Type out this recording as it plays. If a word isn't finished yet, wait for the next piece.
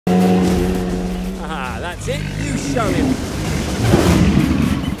That's it, you show him.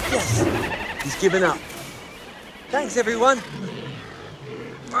 Yes, he's given up. Thanks, everyone.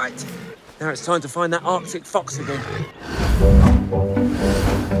 Right, now it's time to find that Arctic fox again.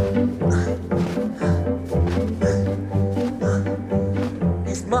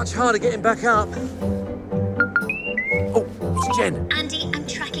 It's much harder getting back up. Oh, it's Jen. Andy, I'm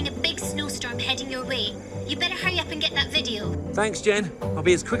tracking a big snowstorm heading your way. You better hurry up and get that video. Thanks, Jen. I'll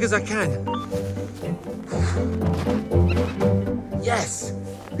be as quick as I can. Yes,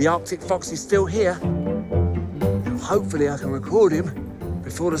 the Arctic fox is still here. Now, hopefully I can record him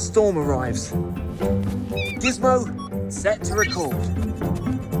before the storm arrives. Gizmo, set to record.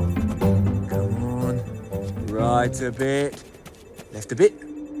 Come on. Right a bit. Left a bit.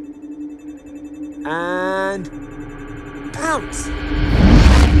 And pounce.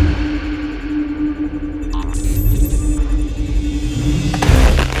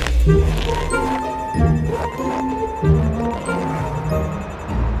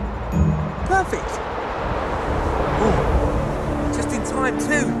 Perfect. Oh, just in time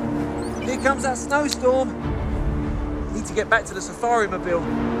too. Here comes that snowstorm. Need to get back to the safari mobile.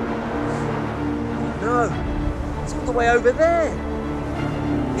 No, it's all the way over there.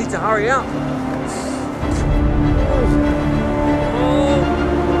 Need to hurry up. Oh.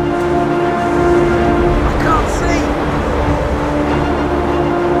 I can't see.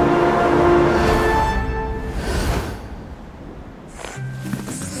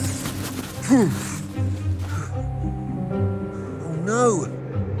 Oh no,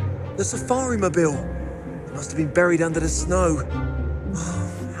 the safari mobile. It must have been buried under the snow.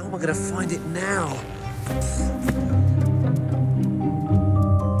 Oh, how am I going to find it now?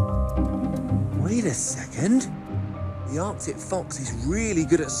 Wait a second. The Arctic fox is really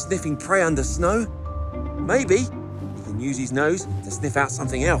good at sniffing prey under snow. Maybe he can use his nose to sniff out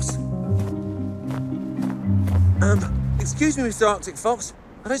something else. Excuse me, Mr. Arctic Fox.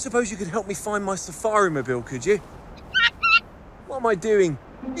 I don't suppose you could help me find my safari mobile, could you? What am I doing?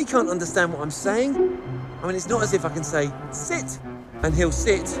 He can't understand what I'm saying. I mean, it's not as if I can say, sit, and he'll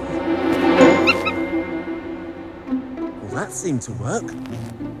sit. Well, that seemed to work.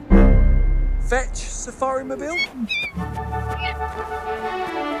 Fetch safari mobile.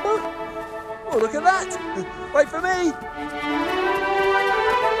 Oh, look at that. Wait for me.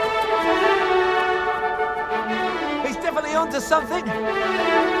 He's definitely onto something.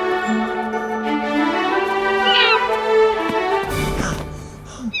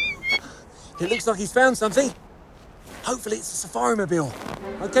 It looks like he's found something. Hopefully it's a safari mobile.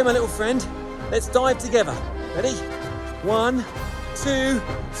 Okay, my little friend, let's dive together. Ready? 1, 2,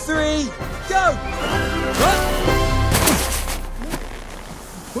 3, go!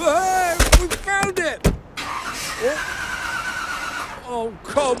 Hey, we found it! Oh,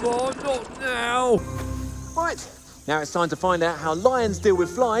 come on, not now! Right, now it's time to find out how lions deal with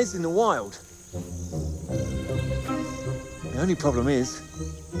flies in the wild. The only problem is,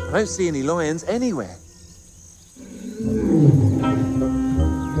 I don't see any lions anywhere.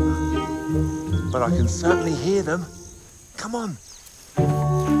 But I can certainly hear them. Come on.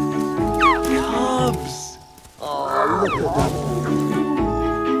 Cubs! Oh, look at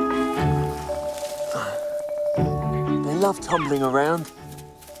them. They love tumbling around,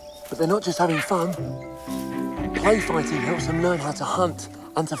 but they're not just having fun. Play fighting helps them learn how to hunt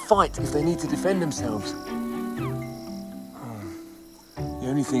and to fight if they need to defend themselves. The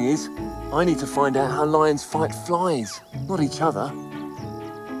only thing is, I need to find out how lions fight flies, not each other.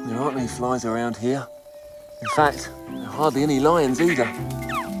 There aren't any flies around here. In fact, there are hardly any lions either.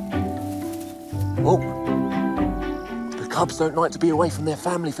 Oh, the cubs don't like to be away from their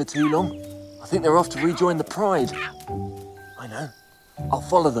family for too long. I think they're off to rejoin the pride. I know. I'll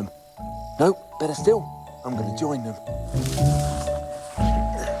follow them. No, better still, I'm going to join them.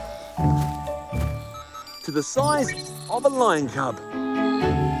 To the size of a lion cub.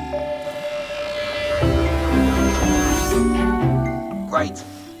 Great!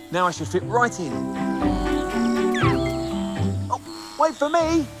 Now I should fit right in. Oh, wait for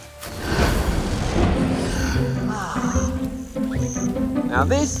me! Now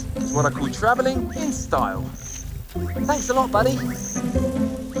this is what I call travelling in style. Thanks a lot, buddy.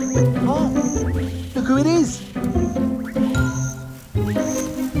 Oh, look who it is.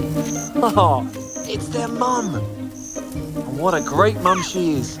 Oh, it's their mum. And what a great mum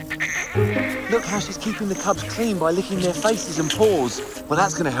she is. Look how she's keeping the cubs clean by licking their faces and paws. Well,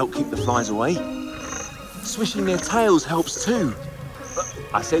 that's going to help keep the flies away. Swishing their tails helps too.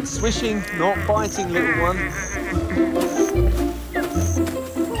 I said swishing, not biting, little one.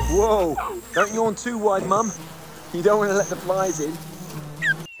 Whoa, don't yawn too wide, Mum. You don't want to let the flies in.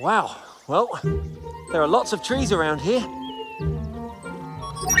 Wow, well, There are lots of trees around here.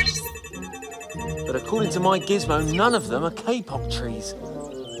 But according to my gizmo, none of them are K-pop trees.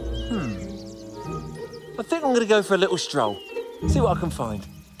 I think I'm going to go for a little stroll. See what I can find.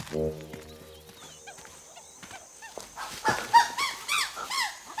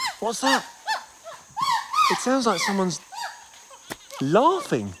 What's that? It sounds like someone's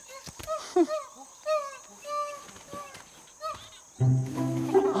laughing.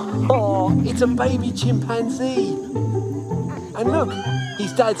 Oh, it's a baby chimpanzee. And look,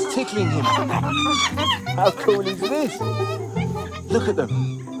 his dad's tickling him. How cool is this? Look at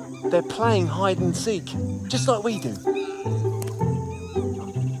them. They're playing hide and seek, just like we do.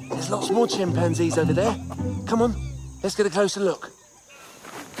 There's lots more chimpanzees over there. Come on, let's get a closer look.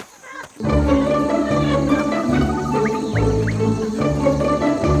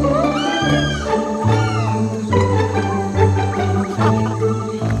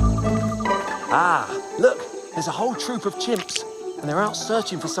 Ah, look, there's a whole troop of chimps, and they're out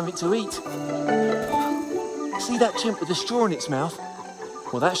searching for something to eat. See that chimp with the straw in its mouth?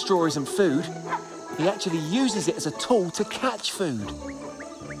 Well, that straw isn't food. He actually uses it as a tool to catch food.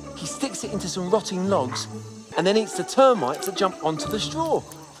 He sticks it into some rotting logs and then eats the termites that jump onto the straw.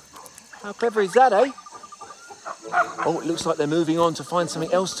 How clever is that, eh? Oh, it looks like they're moving on to find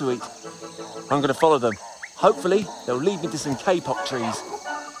something else to eat. I'm going to follow them. Hopefully, they'll lead me to some K-pop trees.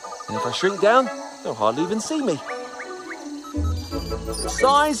 And if I shrink down, they'll hardly even see me. The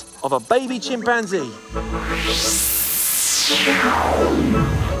size of a baby chimpanzee.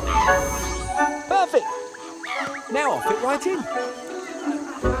 Perfect! Now I'll fit right in.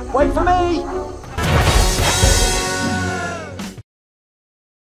 Wait for me!